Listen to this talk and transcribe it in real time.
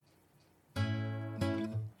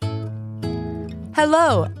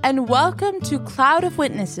Hello, and welcome to Cloud of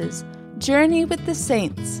Witnesses, Journey with the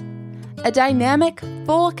Saints, a dynamic,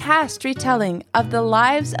 full cast retelling of the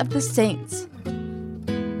lives of the saints.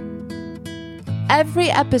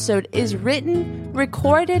 Every episode is written,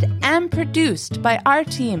 recorded, and produced by our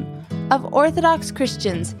team of Orthodox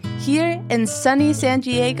Christians here in sunny San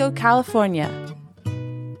Diego, California.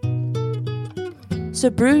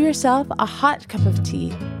 So brew yourself a hot cup of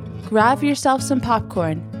tea, grab yourself some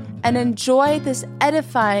popcorn, and enjoy this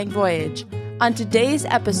edifying voyage on today's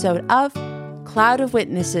episode of Cloud of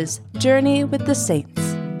Witnesses, Journey with the Saints.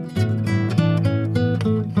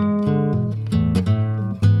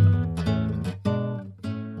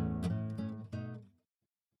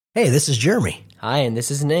 Hey, this is Jeremy. Hi, and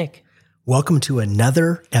this is Nick. Welcome to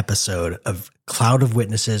another episode of Cloud of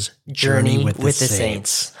Witnesses, Journey with the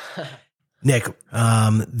Saints. Nick,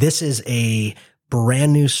 this is a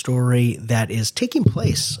brand new story that is taking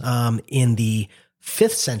place in the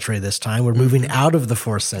 5th century this time. We're moving out of the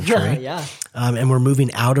 4th century. And we're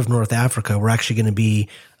moving out of North Africa. We're actually going to be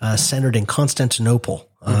centered in Constantinople,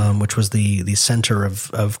 which was the center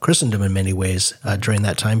of Christendom in many ways during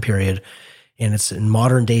that time period. And it's in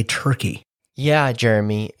modern day Turkey. Yeah,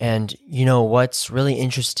 Jeremy. And you know what's really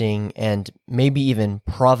interesting and maybe even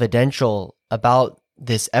providential about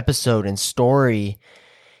this episode and story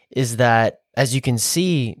is that, as you can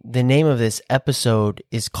see, the name of this episode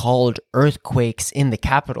is called Earthquakes in the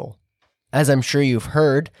Capital. As I'm sure you've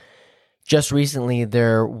heard, just recently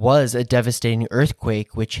there was a devastating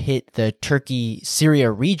earthquake which hit the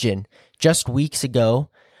Turkey-Syria region just weeks ago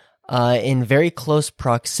in very close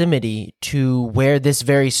proximity to where this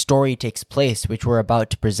very story takes place, which we're about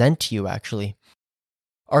to present to you, actually.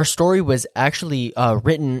 Our story was actually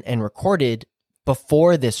written and recorded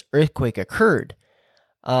before this earthquake occurred.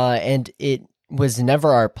 And it was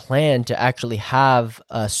never our plan to actually have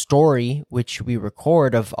a story which we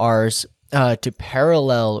record of ours to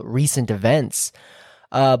parallel recent events.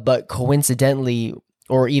 But coincidentally,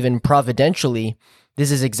 or even providentially,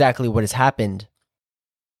 this is exactly what has happened.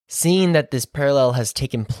 Seeing that this parallel has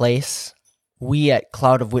taken place, we at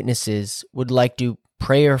Cloud of Witnesses would like to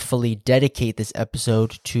prayerfully dedicate this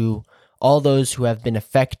episode to all those who have been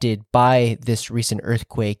affected by this recent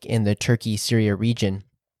earthquake in the Turkey-Syria region,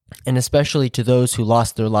 and especially to those who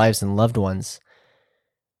lost their lives and loved ones.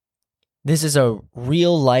 This is a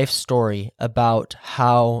real-life story about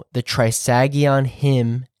how the Trisagion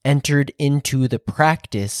hymn entered into the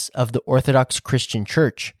practice of the Orthodox Christian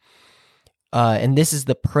Church. And this is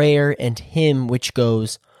the prayer and hymn which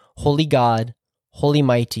goes, "Holy God, Holy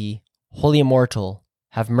Mighty, Holy Immortal,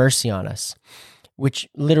 have mercy on us," which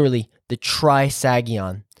literally the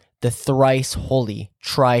Trisagion, the thrice holy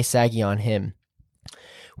Trisagion hymn,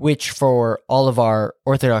 which for all of our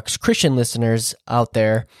Orthodox Christian listeners out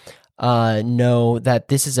there know that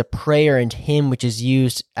this is a prayer and hymn which is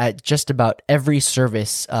used at just about every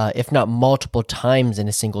service, if not multiple times in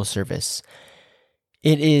a single service.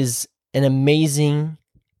 It is an amazing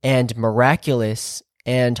and miraculous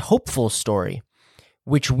and hopeful story,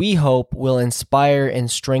 which we hope will inspire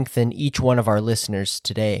and strengthen each one of our listeners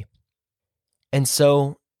today. And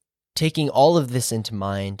so, taking all of this into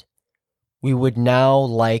mind, we would now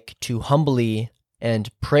like to humbly and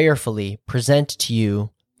prayerfully present to you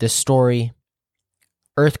the story,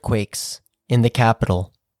 Earthquakes in the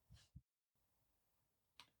Capital.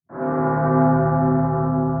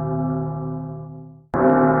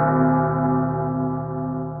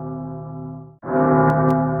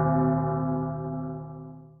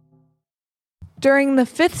 During the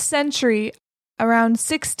 5th century, around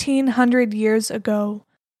 1600 years ago,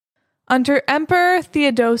 under Emperor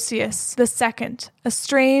Theodosius II, a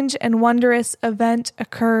strange and wondrous event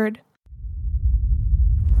occurred.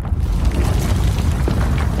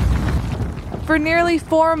 For nearly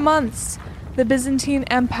 4 months, the Byzantine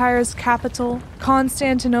Empire's capital,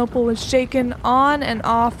 Constantinople, was shaken on and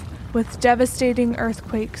off with devastating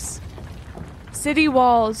earthquakes. City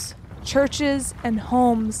walls, churches, and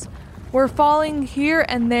homes were falling here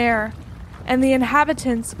and there, and the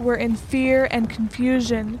inhabitants were in fear and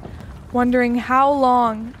confusion, wondering how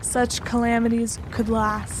long such calamities could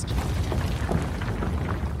last.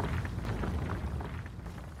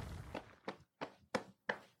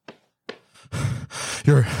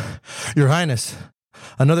 Your Highness,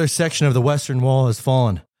 another section of the western wall has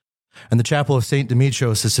fallen, and the chapel of St.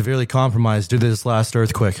 Demetrios is severely compromised due to this last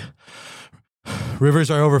earthquake.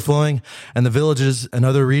 Rivers are overflowing, and the villages and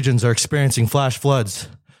other regions are experiencing flash floods.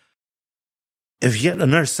 If yet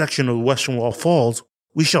another section of the western wall falls,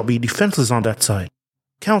 we shall be defenseless on that side.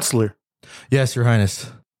 Counselor. Yes, Your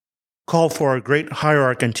Highness. Call for our great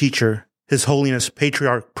hierarch and teacher, His Holiness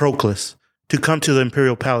Patriarch Proclus, to come to the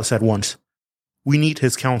Imperial Palace at once. We need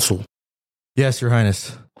his counsel. Yes, Your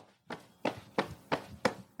Highness.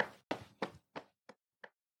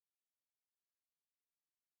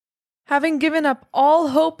 Having given up all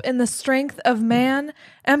hope in the strength of man,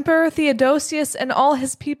 Emperor Theodosius and all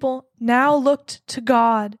his people now looked to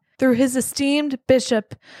God through his esteemed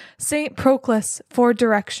bishop, Saint Proclus, for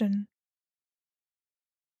direction.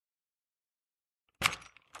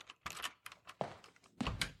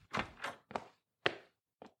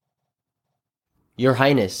 Your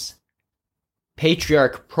Highness,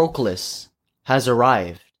 Patriarch Proclus has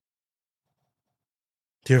arrived.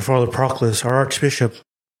 Dear Father Proclus, our Archbishop,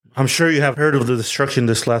 I'm sure you have heard of the destruction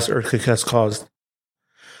this last earthquake has caused.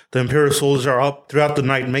 The Imperial soldiers are up throughout the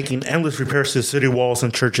night making endless repairs to the city walls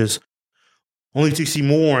and churches, only to see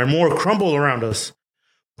more and more crumble around us.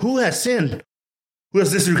 Who has sinned? Who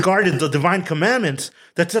has disregarded the divine commandments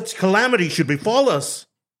that such calamity should befall us?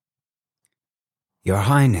 Your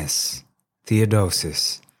Highness,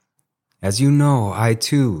 Theodosius, as you know, I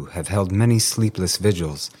too have held many sleepless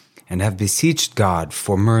vigils and have beseeched God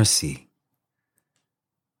for mercy.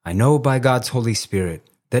 I know by God's Holy Spirit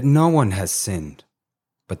that no one has sinned,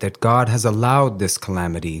 but that God has allowed this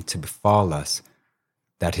calamity to befall us,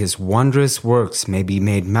 that his wondrous works may be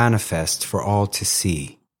made manifest for all to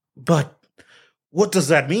see. But what does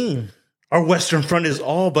that mean? Our Western Front is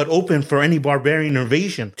all but open for any barbarian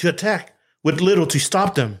invasion to attack, with little to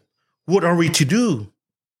stop them. What are we to do?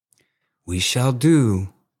 We shall do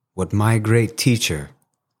what my great teacher,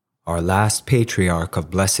 our last patriarch of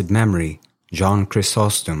blessed memory, John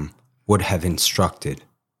Chrysostom, would have instructed.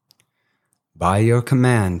 By your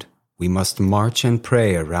command, we must march and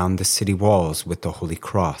pray around the city walls with the Holy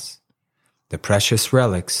Cross, the precious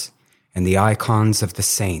relics, and the icons of the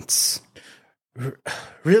saints.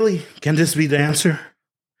 Really? Can this be the answer?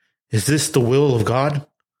 Is this the will of God?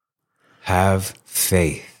 Have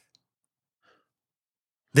faith.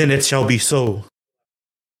 Then it shall be so.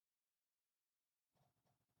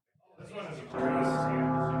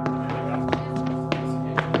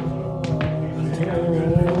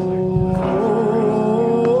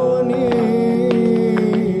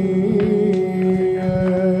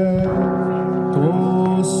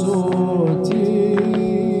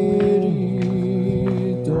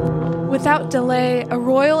 Without delay, a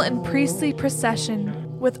royal and priestly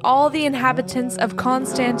procession with all the inhabitants of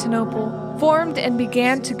Constantinople formed and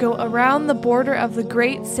began to go around the border of the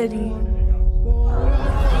great city.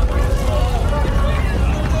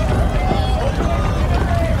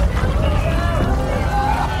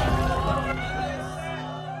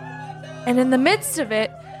 And in the midst of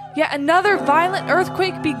it, yet another violent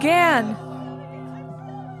earthquake began.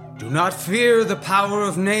 Do not fear the power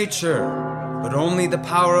of nature, but only the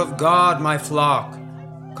power of God, my flock.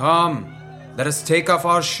 Come, let us take off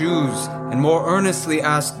our shoes and more earnestly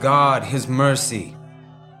ask God his mercy.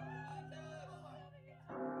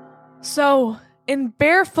 So, in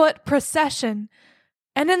barefoot procession,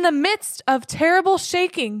 and in the midst of terrible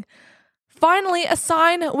shaking, finally a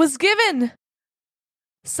sign was given.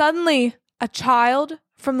 Suddenly, a child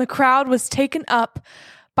from the crowd was taken up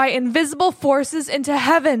by invisible forces into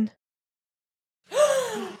heaven.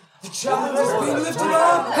 The child is being lifted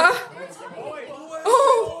up! Huh?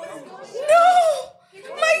 Oh, no!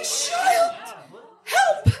 My child!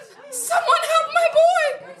 Help! Someone help my boy!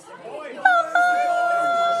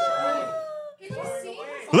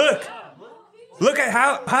 Mama! Look at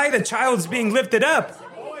how high the child's being lifted up!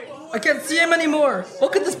 I can't see him anymore!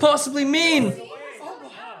 What could this possibly mean?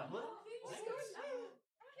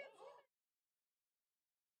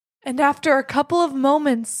 And after a couple of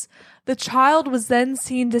moments, the child was then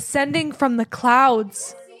seen descending from the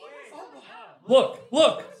clouds.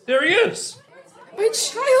 Look, there he is! My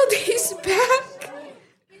child, he's back!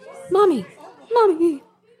 Mommy,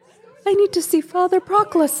 I need to see Father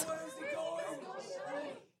Proclus.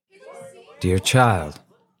 Dear child,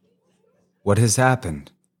 what has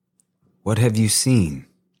happened? What have you seen?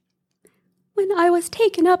 When I was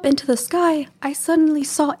taken up into the sky, I suddenly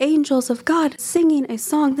saw angels of God singing a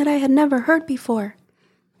song that I had never heard before.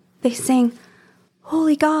 They sang,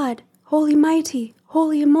 "Holy God, holy mighty,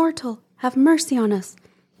 holy immortal, have mercy on us,"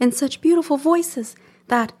 in such beautiful voices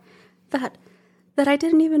that I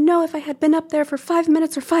didn't even know if I had been up there for 5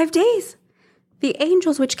 minutes or 5 days. The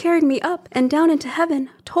angels which carried me up and down into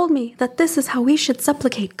heaven told me that this is how we should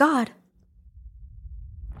supplicate God.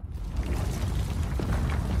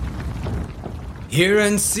 Hear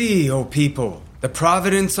and see, O people, the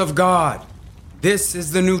providence of God. This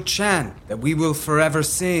is the new chant that we will forever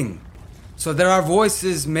sing, so that our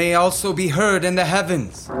voices may also be heard in the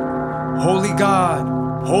heavens. Holy God,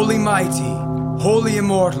 holy mighty, holy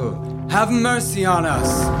immortal, have mercy on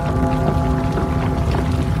us.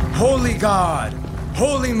 Holy God,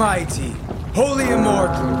 holy mighty, holy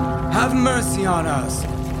immortal, have mercy on us.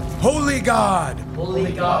 Holy God,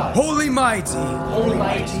 holy mighty,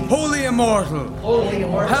 holy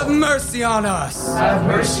immortal, have mercy on us. Have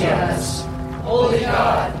mercy on us. Holy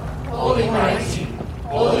God, holy mighty,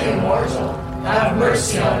 holy immortal, have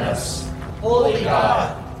mercy on us. Holy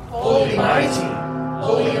God, holy mighty,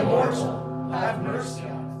 holy immortal, have mercy on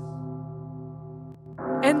us.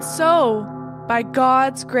 And so, by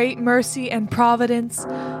God's great mercy and providence,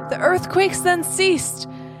 the earthquakes then ceased,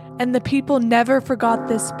 and the people never forgot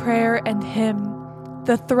this prayer and hymn,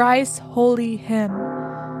 the thrice holy hymn.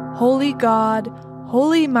 Holy God,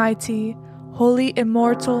 holy mighty, holy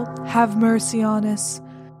immortal, have mercy on us.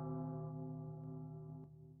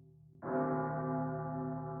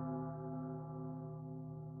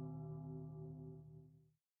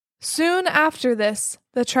 Soon after this,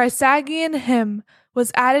 the Trisagion hymn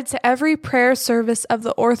was added to every prayer service of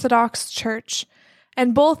the Orthodox Church,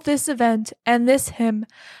 and both this event and this hymn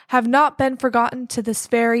have not been forgotten to this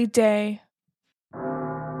very day.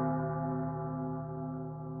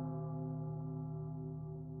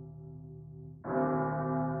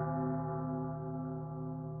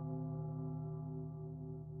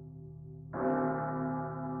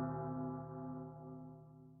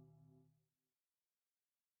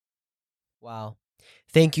 Wow.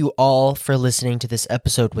 Thank you all for listening to this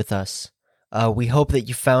episode with us. We hope that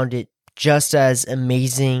you found it just as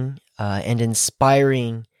amazing and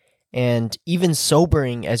inspiring and even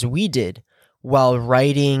sobering as we did while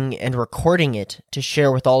writing and recording it to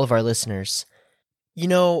share with all of our listeners. You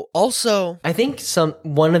know, also, I think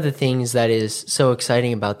one of the things that is so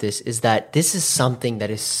exciting about this is that this is something that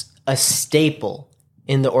is a staple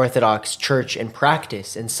in the Orthodox Church and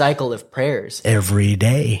practice and cycle of prayers. Every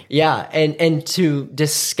day. Yeah, and to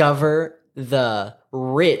discover the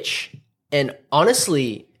rich and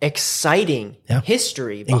honestly exciting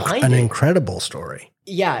history behind an it. incredible story.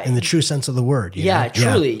 Yeah. In the true sense of the word.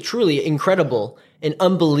 Truly incredible, an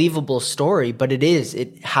unbelievable story, but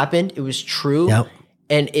it happened, it was true,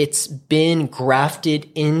 and it's been grafted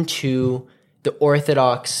into the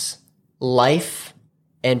Orthodox life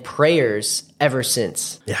and prayers ever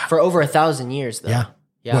since. Yeah. For over 1,000 years, though. Yeah.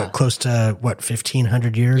 Yeah. Close to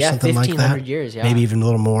 1,500 years, something like that? 1,500 years, yeah. Maybe even a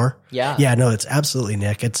little more. Yeah. Yeah, no, it's absolutely,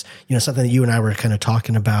 Nick. It's, something that you and I were kind of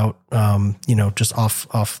talking about, just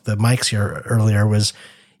off the mics here earlier was,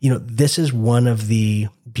 this is one of the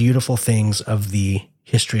beautiful things of the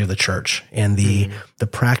history of the church and the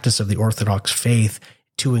practice of the Orthodox faith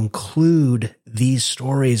to include these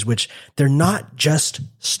stories, which they're not just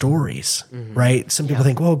stories, right? Some people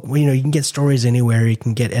think, well, you can get stories anywhere. You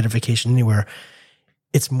can get edification anywhere.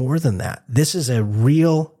 It's more than that. This is a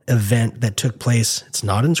real event that took place. It's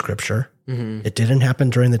not in scripture. It didn't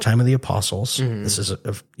happen during the time of the apostles. This is,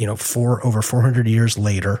 over 400 years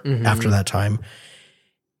later after that time.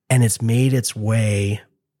 And it's made its way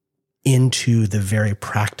into the very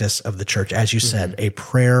practice of the church. As you said, a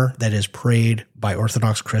prayer that is prayed by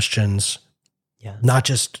Orthodox Christians, not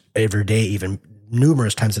just every day, even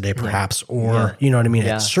numerous times a day, perhaps, or, you know what I mean?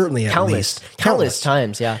 It's certainly at least countless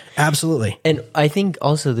times. Yeah, absolutely. And I think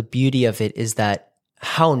also the beauty of it is that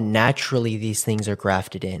how naturally these things are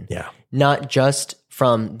grafted in. Yeah. Not just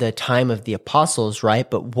from the time of the apostles, right?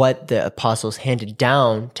 But what the apostles handed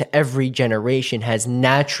down to every generation has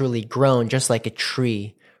naturally grown just like a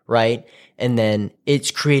tree, right? And then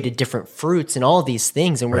it's created different fruits and all these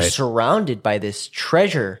things. And we're surrounded by this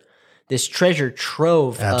treasure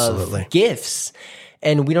trove of gifts.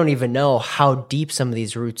 And we don't even know how deep some of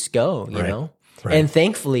these roots go, you know? Right. And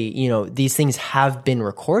thankfully, these things have been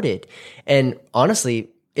recorded. And honestly,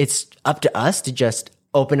 it's up to us to just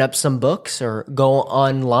open up some books or go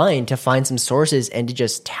online to find some sources and to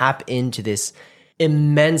just tap into this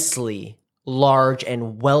immensely large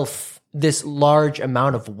this large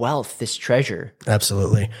amount of wealth, this treasure.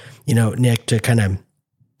 Absolutely. Nick, to kind of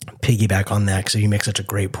piggyback on that, because you make such a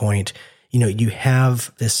great point, you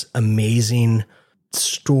have this amazing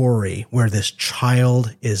story where this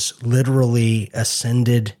child is literally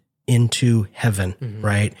ascended into heaven,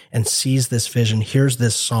 right? And sees this vision, hears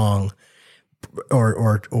this song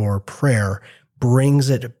or prayer, brings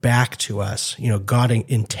it back to us. God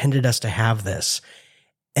intended us to have this.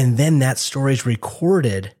 And then that story is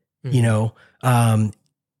recorded, in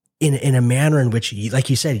a manner in which,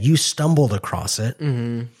 like you said, you stumbled across it,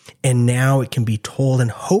 and now it can be told.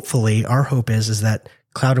 And hopefully, our hope is that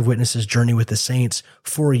Cloud of Witnesses Journey with the Saints,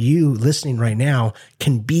 for you listening right now,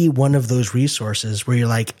 can be one of those resources where you're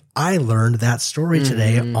like, I learned that story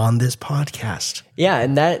today on this podcast. Yeah,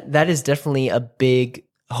 and that is definitely a big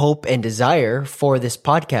hope and desire for this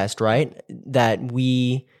podcast, right? That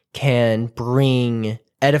we can bring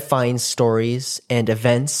edifying stories and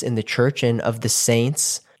events in the church and of the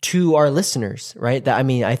saints to our listeners, right?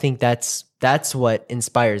 I think that's what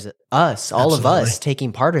inspires us, all of us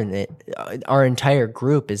taking part in it. Our entire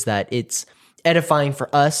group is that it's edifying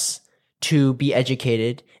for us to be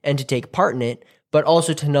educated and to take part in it, but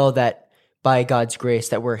also to know that by God's grace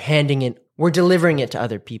that we're delivering it to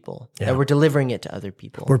other people. Yeah. That we're delivering it to other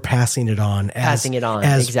people. We're passing it on.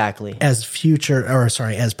 Exactly. As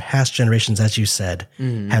past generations, as you said,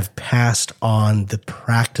 have passed on the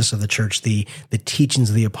practice of the church, the teachings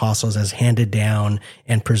of the apostles as handed down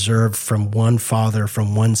and preserved from one father,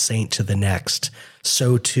 from one saint to the next.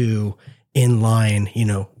 So too, in line,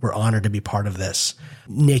 we're honored to be part of this.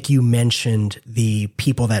 Nick, you mentioned the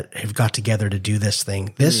people that have got together to do this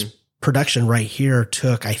thing. This production right here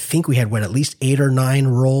took, I think we had at least 8 or 9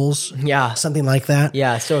 roles. Yeah. Something like that.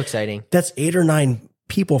 Yeah. So exciting. That's 8 or 9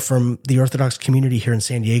 people from the Orthodox community here in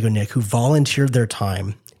San Diego, Nick, who volunteered their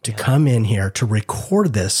time to come in here to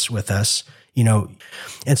record this with us,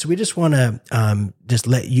 and so we just want to just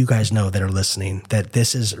let you guys know that are listening that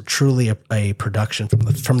this is truly a production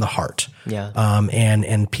from the heart. Yeah.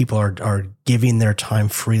 And people are giving their time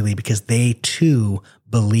freely because they too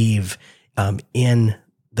believe in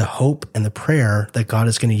the hope and the prayer that God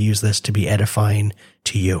is going to use this to be edifying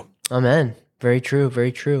to you. Amen. Very true.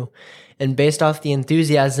 Very true. And based off the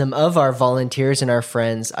enthusiasm of our volunteers and our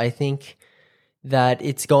friends, I think that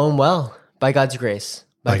it's going well by God's grace.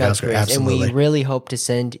 By God's grace. Absolutely. And we really hope to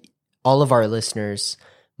send all of our listeners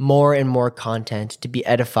more and more content to be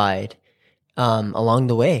edified along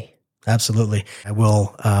the way. Absolutely. I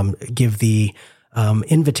will give the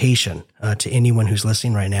invitation to anyone who's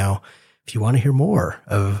listening right now. If you want to hear more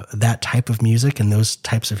of that type of music and those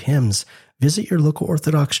types of hymns, visit your local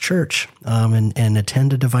Orthodox church and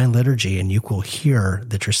attend a divine liturgy, and you will hear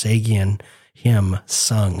the Trisagion hymn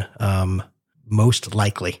sung most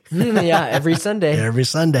likely. Yeah, every Sunday. Every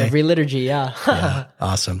Sunday. Every liturgy, yeah. Yeah,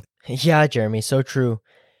 awesome. Yeah, Jeremy, so true.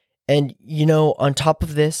 And, on top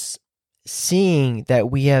of this, seeing that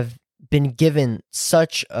we have been given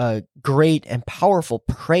such a great and powerful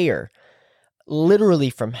prayer, literally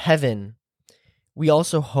from heaven, we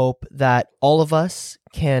also hope that all of us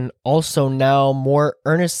can also now more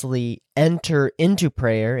earnestly enter into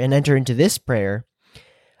prayer and enter into this prayer,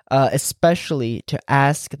 especially to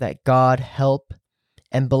ask that God help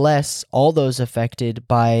and bless all those affected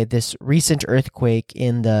by this recent earthquake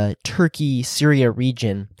in the Turkey-Syria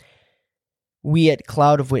region. We at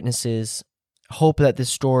Cloud of Witnesses hope that this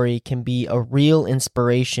story can be a real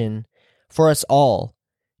inspiration for us all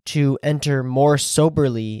to enter more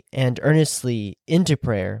soberly and earnestly into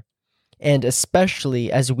prayer, and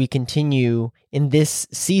especially as we continue in this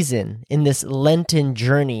season, in this Lenten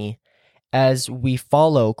journey, as we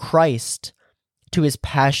follow Christ to his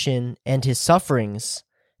passion and his sufferings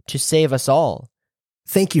to save us all.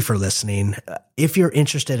 Thank you for listening. If you're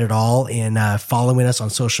interested at all in following us on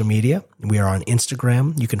social media, we are on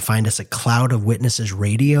Instagram. You can find us at Cloud of Witnesses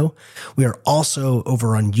Radio. We are also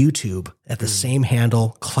over on YouTube at the same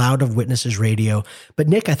handle, Cloud of Witnesses Radio. But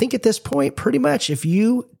Nick, I think at this point, pretty much if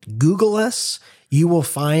you Google us, you will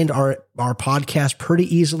find our podcast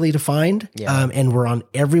pretty easily to find. Yeah. And we're on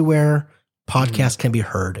everywhere podcasts can be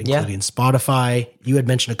heard, including Spotify. You had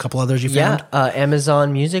mentioned a couple others you found.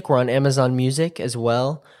 Amazon Music. We're on Amazon Music as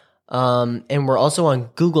well. And we're also on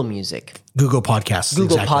Google Music. Google Podcasts.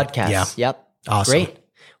 Google exactly. Podcasts. Yeah. Yep. Awesome. Great.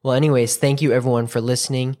 Well, anyways, thank you everyone for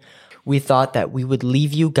listening. We thought that we would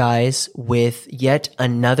leave you guys with yet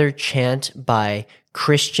another chant by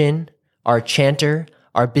Christian, our chanter,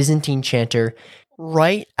 our Byzantine chanter.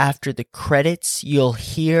 Right after the credits, you'll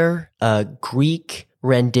hear a Greek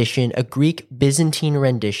Byzantine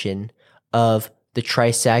rendition of the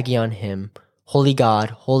Trisagion hymn, Holy God,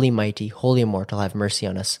 Holy Mighty, Holy Immortal, have mercy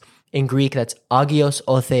on us. In Greek, that's Agios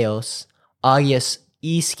o Theos, Agios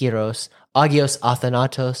Iskiros, Agios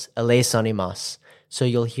Athanatos, eleison imas. So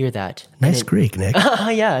you'll hear that. Nice Greek, Nick.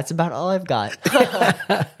 Yeah, that's about all I've got.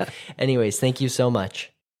 Anyways, thank you so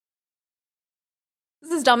much.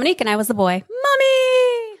 This is Dominique, and I was the boy.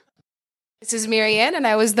 Mommy! This is Marianne, and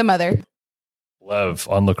I was the mother. Lev,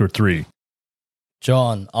 onlooker 3.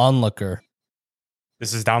 John, onlooker.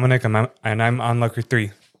 This is Dominic, and I'm onlooker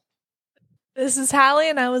 3. This is Hallie,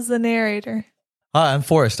 and I was the narrator. Hi, I'm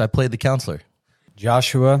Forrest. I played the counselor.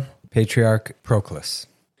 Joshua, Patriarch Proclus.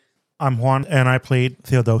 I'm Juan, and I played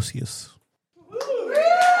Theodosius.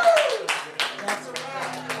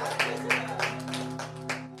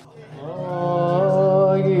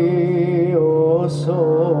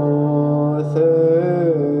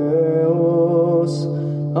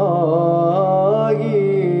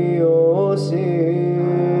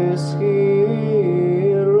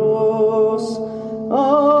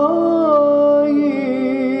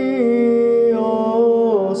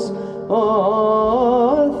 Thank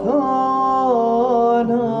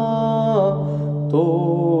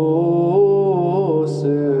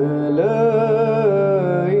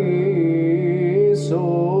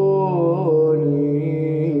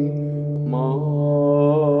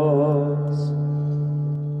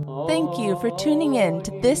you for tuning in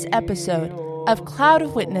to this episode of Cloud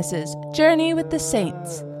of Witnesses, Journey with the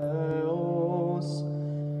Saints.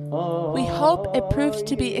 We hope it proved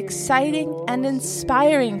to be exciting and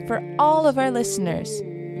inspiring for all of our listeners.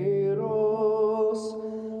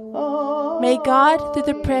 May God, through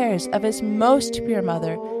the prayers of His most pure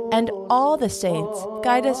Mother and all the saints,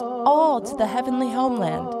 guide us all to the heavenly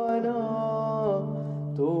homeland.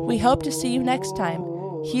 We hope to see you next time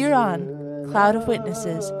here on Cloud of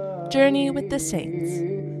Witnesses, Journey with the Saints.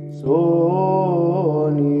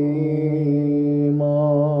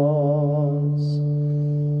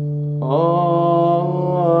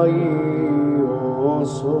 Ai,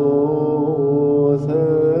 o